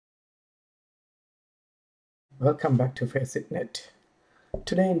Welcome back to FaceItNet.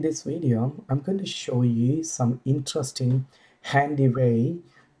 Today in this video, I'm going to show you some interesting handy way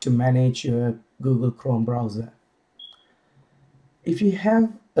to manage your Google Chrome browser. If you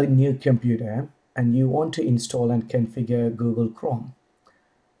have a new computer and you want to install and configure Google Chrome,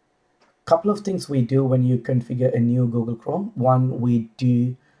 couple of things we do when you configure a new Google Chrome. One, we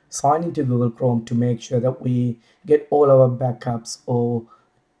do sign into Google Chrome to make sure that we get all our backups or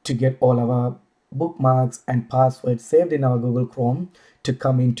to get all our bookmarks and passwords saved in our Google Chrome to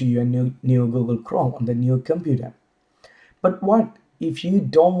come into your new Google Chrome on the new computer. But what if you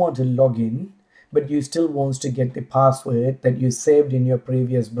don't want to log in, but you still want to get the password that you saved in your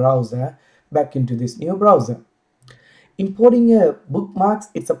previous browser back into this new browser? Importing your bookmarks,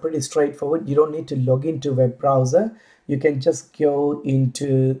 it's a pretty straightforward. You don't need to log into web browser. You can just go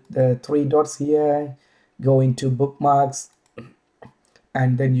into the three dots here, go into bookmarks,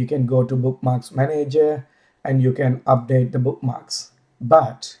 and then you can go to bookmarks manager and you can update the bookmarks.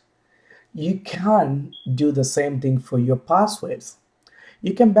 But you can do the same thing for your passwords.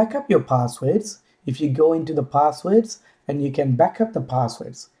 You can back up your passwords if you go into the passwords, and you can back up the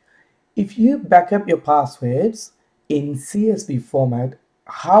passwords. If you back up your passwords in CSV format,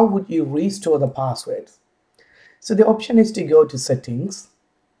 how would you restore the passwords? So the option is to go to settings,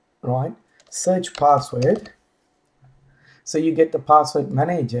 right? Search password. So you get the password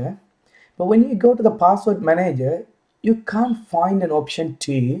manager, but when you go to the password manager, you can't find an option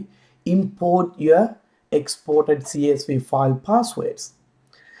to import your exported CSV file passwords.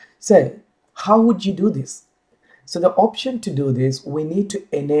 So how would you do this? So the option to do this, we need to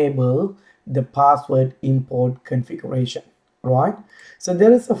enable the password import configuration, right? So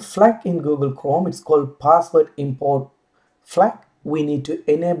there is a flag in Google Chrome, it's called password import flag. We need to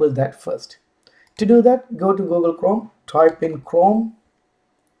enable that first. To do that, go to Google Chrome, type in Chrome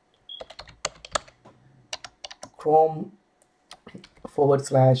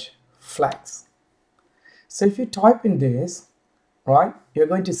 /flags. So if you type in this, right, you're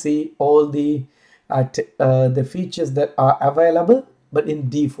going to see all the features that are available, but in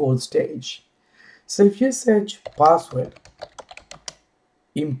default stage. So if you search password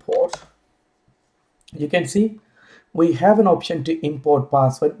import, you can see we have an option to import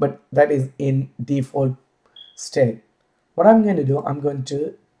password, but that is in default state. What I'm going to do, I'm going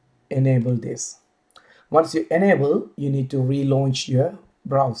to enable this. Once you enable, you need to relaunch your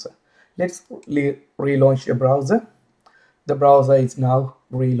browser. Let's relaunch your browser. The browser is now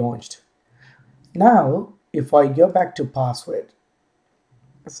relaunched. Now, if I go back to password,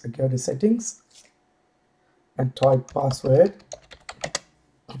 so go to settings and type password.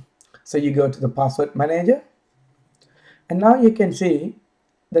 So you go to the password manager, and now you can see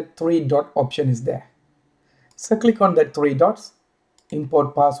the three dot option is there. So click on that three dots,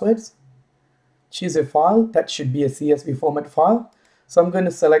 import passwords, choose a file. That should be a CSV format file. So I'm going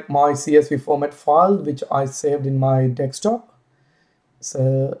to select my CSV format file, which I saved in my desktop.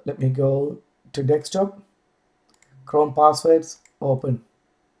 So let me go to desktop, Chrome passwords, open,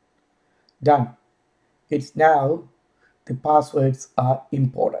 done. It's now the passwords are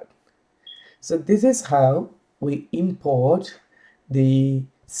imported. So this is how we import the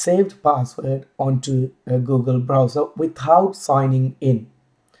saved password onto a Google browser without signing in.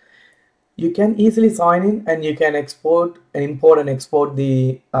 You can easily sign in and you can import and export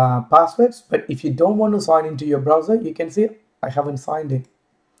the passwords, but if you don't want to sign into your browser, you can see I haven't signed in.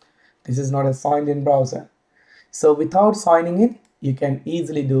 This is not a signed in browser. So without signing in, you can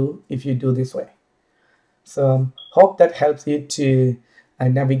easily do if you do this way. So hope that helps you to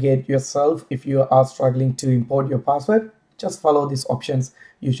navigate yourself. If you are struggling to import your password, just follow these options.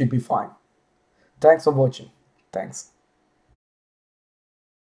 You should be fine. Thanks for watching. Thanks.